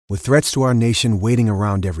With threats to our nation waiting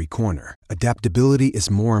around every corner, adaptability is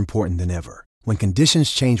more important than ever. When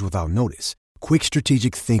conditions change without notice, quick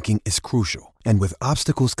strategic thinking is crucial. And with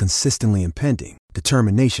obstacles consistently impending,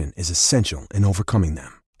 determination is essential in overcoming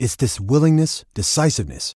them. It's this willingness,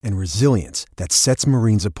 decisiveness, and resilience that sets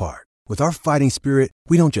Marines apart. With our fighting spirit,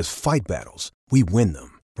 we don't just fight battles, we win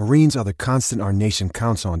them. Marines are the constant our nation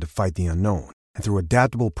counts on to fight the unknown. And through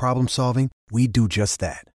adaptable problem solving, we do just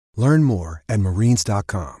that. Learn more at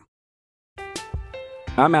marines.com.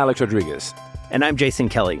 I'm Alex Rodriguez. And I'm Jason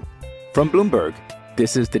Kelly. From Bloomberg,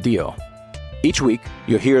 this is The Deal. Each week,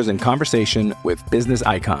 you'll hear us in conversation with business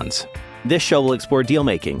icons. This show will explore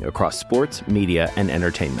deal-making across sports, media, and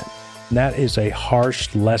entertainment. That is a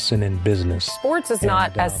harsh lesson in business. Sports is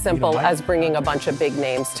not as simple as bringing a bunch of big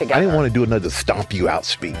names together. I didn't want to do another stomp you out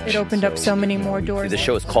speech. It opened up so many more doors. The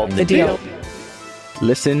show is called The Deal.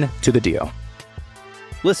 Listen to The Deal.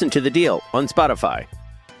 Listen to The Deal on Spotify.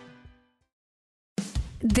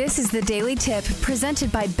 This is the Daily Tip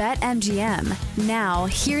presented by BetMGM. Now,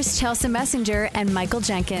 here's Chelsea Messenger and Michael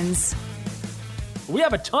Jenkins. We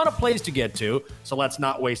have a ton of plays to get to, so let's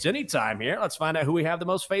not waste any time here. Let's find out who we have the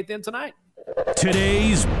most faith in tonight.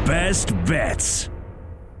 Today's best bets.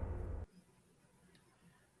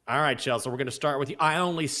 All right, Chelsea, we're going to start with you. I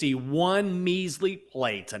only see one measly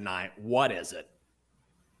play tonight. What is it?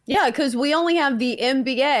 Yeah, because we only have the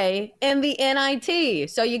NBA and the NIT.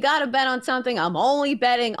 So you got to bet on something. I'm only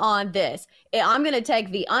betting on this. I'm going to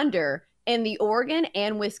take the under in the Oregon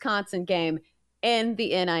and Wisconsin game in the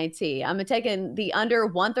NIT. I'm taking the under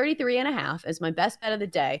 133.5 as my best bet of the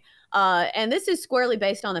day. And this is squarely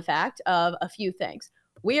based on the fact of a few things.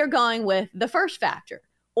 We are going with the first factor.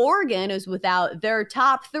 Oregon is without their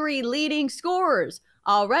top 3 leading scorers.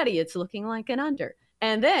 Already it's looking like an under.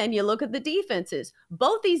 And then you look at the defenses.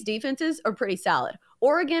 Both these defenses are pretty solid.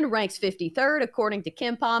 Oregon ranks 53rd according to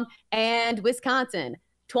KenPom, and Wisconsin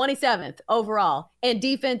 27th overall in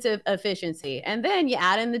defensive efficiency. And then you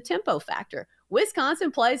add in the tempo factor. Wisconsin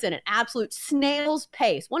plays at an absolute snail's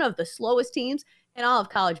pace, one of the slowest teams in all of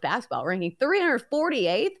college basketball, ranking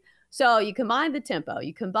 348th. So you combine the tempo,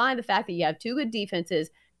 you combine the fact that you have 2 good defenses,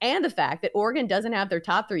 and the fact that Oregon doesn't have their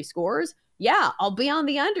top 3 scorers. Yeah, I'll be on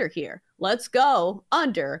the under here. Let's go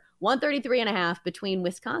under 133.5 between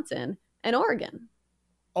Wisconsin and Oregon.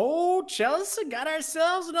 Oh, Chelsea, got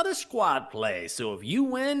ourselves another squad play. So if you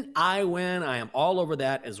win, I win. I am all over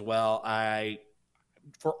that as well.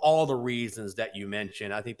 For all the reasons that you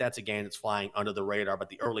mentioned, I think that's a game that's flying under the radar, but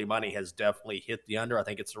the early money has definitely hit the under. I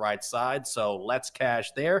think it's the right side. So let's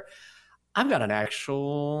cash there. I've got an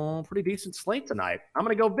actual pretty decent slate tonight. I'm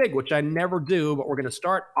going to go big, which I never do, but we're going to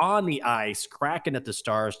start on the ice. Kraken at the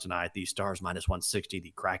Stars tonight. The Stars minus 160,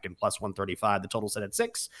 the Kraken plus 135. The total set at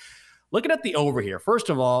 6. Looking at the over here, first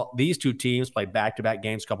of all, these two teams played back-to-back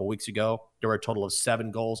games a couple weeks ago. There were a total of 7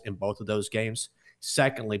 goals in both of those games.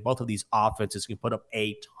 Secondly, both of these offenses can put up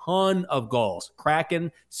a ton of goals.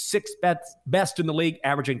 Kraken, 6th best in the league,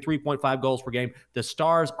 averaging 3.5 goals per game. The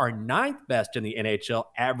Stars are 9th best in the NHL,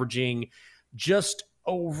 averaging just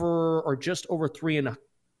over 3.5?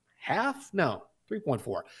 No,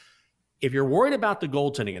 3.4. If you're worried about the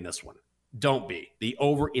goaltending in this one, don't be. The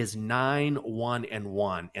over is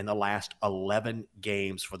 9-1-1 in the last 11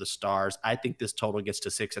 games for the Stars. I think this total gets to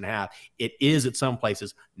 6.5. It is at some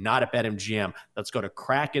places, not at BetMGM. Let's go to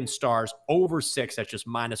Kraken Stars over 6. That's just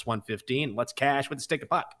minus 115. Let's cash with the stick of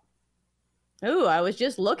puck. Ooh, I was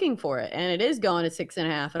just looking for it, and it is going to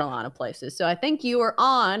 6.5 in a lot of places. So I think you are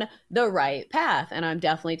on the right path, and I'm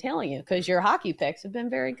definitely telling you because your hockey picks have been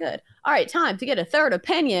very good. All right, time to get a third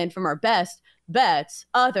opinion from our best bets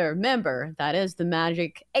other member. That is the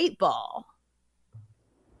Magic 8 Ball.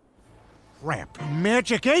 Ramp.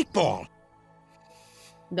 Magic 8 Ball.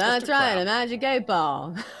 That's right, a Magic 8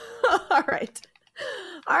 Ball. All right,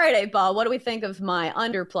 8 Ball. What do we think of my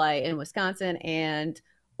underplay in Wisconsin and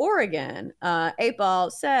Oregon? 8 Ball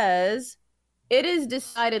says it is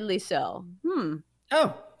decidedly so.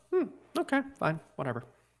 Okay, fine, whatever.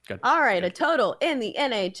 Good. All right, a total in the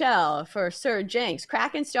NHL for Sir Jenks.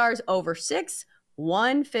 Kraken Stars over 6,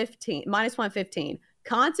 115, minus 115.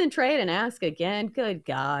 Concentrate and ask again. Good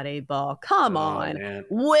God, 8 Ball. Come on. Man.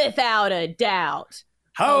 Without a doubt.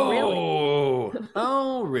 Oh,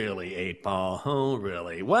 really, 8 Ball? Oh,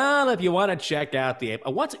 really? Well, if you want to check out the 8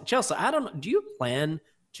 Ball. Chelsea, I don't know. Do you plan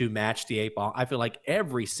to match the 8 Ball? I feel like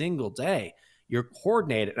every single day you're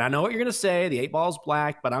coordinated. And I know what you're going to say. The 8 Ball's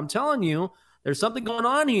black, but I'm telling you, there's something going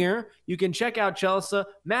on here. You can check out Chelsea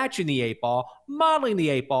matching the 8 Ball, modeling the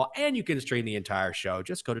 8 Ball, and you can stream the entire show.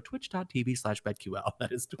 Just go to twitch.tv/BetQL.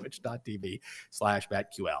 That is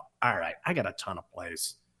twitch.tv/BetQL. All right, I got a ton of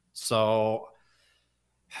plays. So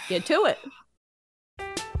Get to it.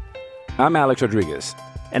 I'm Alex Rodriguez.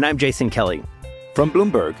 And I'm Jason Kelly. From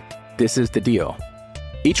Bloomberg, this is The Deal.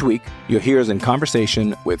 Each week, you'll hear us in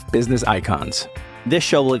conversation with business icons. This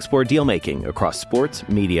show will explore deal-making across sports,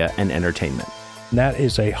 media, and entertainment. That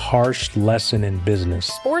is a harsh lesson in business.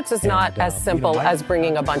 Sports is not as simple as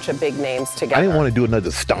bringing a bunch of big names together. I didn't want to do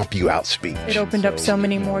another stomp you out speech. It opened up so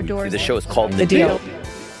many more doors. The show is called The Deal.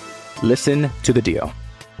 Listen to The Deal.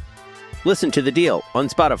 Listen to The Deal on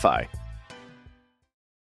Spotify.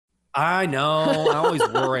 I know. I always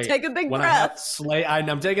worry. Take a big when breath.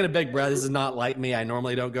 I'm taking a big breath. This is not like me. I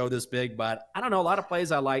normally don't go this big, but I don't know. A lot of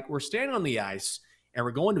plays I like. We're standing on the ice, and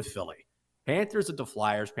we're going to Philly. Panthers at the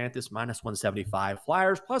Flyers. Panthers minus 175.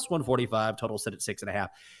 Flyers plus 145. Total set at 6.5.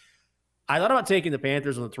 I thought about taking the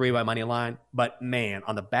Panthers on the 3 by money line, but man,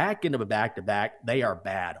 on the back end of a back-to-back, they are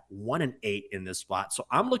bad. 1-8 in this spot. So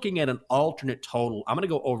I'm looking at an alternate total. I'm going to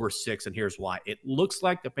go over 6, and here's why. It looks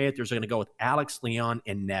like the Panthers are going to go with Alex Leon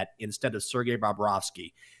in net instead of Sergei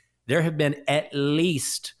Bobrovsky. There have been at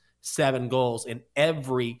least 7 goals in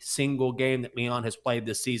every single game that Leon has played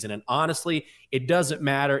this season. And honestly, it doesn't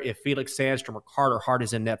matter if Felix Sandstrom or Carter Hart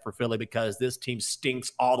is in net for Philly because this team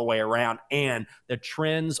stinks all the way around. And the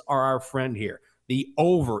trends are our friend here. The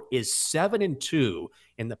over is 7-2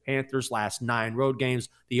 in the Panthers' last 9 road games.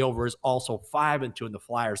 The over is also 5-2 in the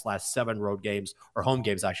Flyers' last 7 road games, or home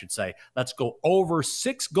games, I should say. Let's go over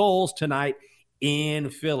 6 goals tonight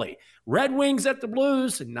in Philly. Red Wings at the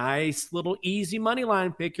Blues. Nice little easy money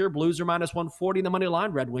line pick here. Blues are minus 140 in the money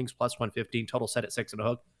line. Red Wings plus 115. Total set at 6 and a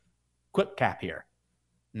hook. Quick cap here.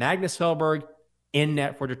 Magnus Hellberg in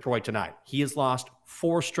net for Detroit tonight. He has lost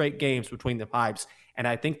 4 straight games between the pipes, and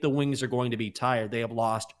I think the Wings are going to be tired. They have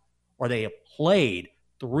lost, or they have played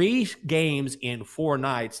 3 games in 4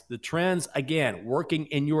 nights. The trends, again, working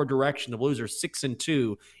in your direction. The Blues are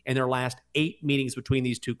 6-2 in their last 8 meetings between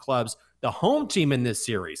these two clubs. The home team in this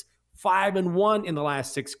series, 5-1 in the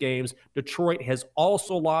last 6 games. Detroit has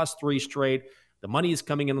also lost 3 straight. The money is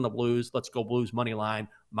coming in on the Blues. Let's go Blues money line,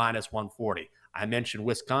 minus 140. I mentioned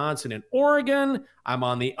Wisconsin and Oregon. I'm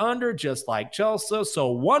on the under, just like Chelsea.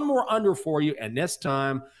 So one more under for you, and this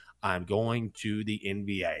time I'm going to the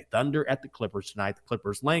NBA. Thunder at the Clippers tonight. The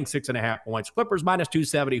Clippers laying 6.5 points. Clippers minus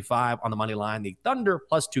 275 on the money line. The Thunder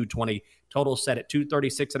plus 220. Total set at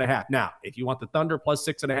 236.5. Now, if you want the Thunder plus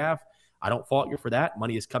 6.5, I don't fault you for that.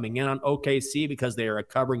 Money is coming in on OKC because they are a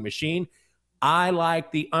covering machine. I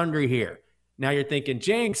like the under here. Now you're thinking,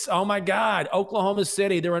 Jinx, oh my God, Oklahoma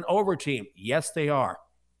City, they're an over team. Yes, they are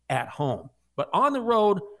at home. But on the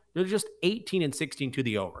road, they're just 18-16 to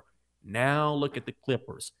the over. Now look at the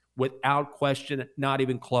Clippers. Without question, not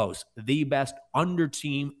even close. The best under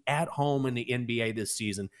team at home in the NBA this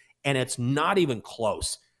season, and it's not even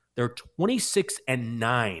close. They're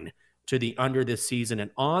 26-9 to the under this season,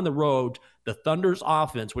 and on the road, the Thunder's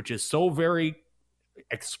offense, which is so very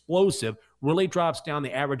explosive, really drops down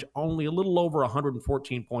the average only a little over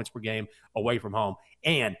 114 points per game away from home,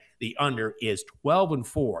 and the under is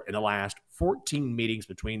 12-4 in the last 14 meetings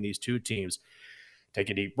between these two teams. Take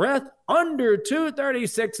a deep breath. Under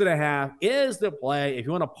 236.5 is the play. If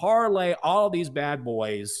you want to parlay all of these bad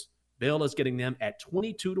boys, Bill is getting them at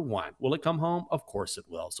 22-1. Will it come home? Of course it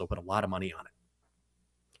will. So put a lot of money on it.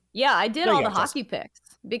 Yeah, I did all the hockey picks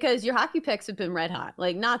because your hockey picks have been red hot.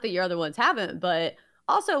 Like, not that your other ones haven't, but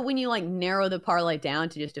also when you like narrow the parlay down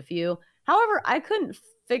to just a few. However, I couldn't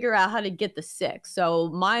figure out how to get the 6. So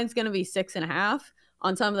mine's going to be 6.5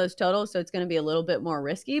 on some of those totals. So it's going to be a little bit more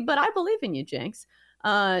risky, but I believe in you, Jinx.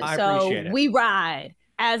 I appreciate it. We ride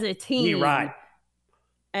as a team. We ride.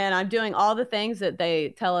 And I'm doing all the things that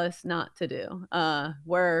they tell us not to do.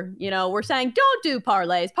 We're saying don't do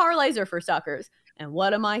parlays. Parlays are for suckers. And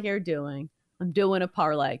what am I here doing? I'm doing a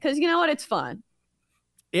parlay because you know what? It's fun.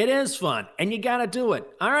 It is fun, and you got to do it.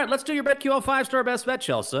 All right, let's do your BetQL 5-star best bet,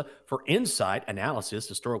 Chelsea. For insight, analysis,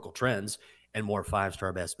 historical trends, and more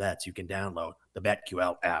 5-star best bets, you can download the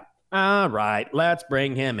BetQL app. All right, let's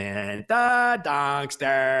bring him in. The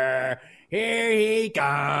Donkster. Here he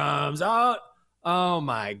comes. Oh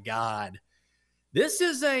my God. This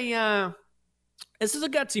is a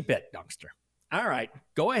gutsy pick, Donkster. All right,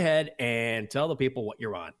 go ahead and tell the people what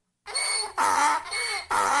you're on.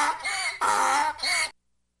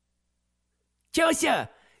 Chelsea,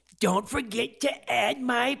 don't forget to add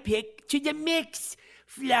my pick to the mix.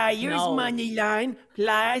 Flyers money line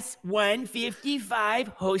plus 155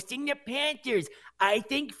 hosting the Panthers. I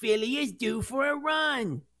think Philly is due for a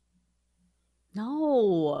run.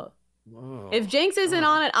 No. Whoa. If Jinx isn't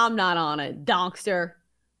on it, I'm not on it. Donkster.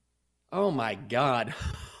 Oh my God.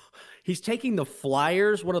 He's taking the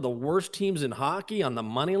Flyers, one of the worst teams in hockey, on the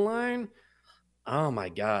money line. Oh, my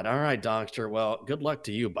God. All right, doctor. Well, good luck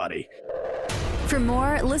to you, buddy. For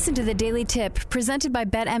more, listen to the Daily Tip presented by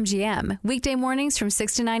BetMGM. Weekday mornings from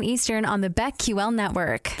 6 to 9 Eastern on the BetQL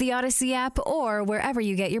network, the Odyssey app, or wherever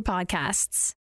you get your podcasts.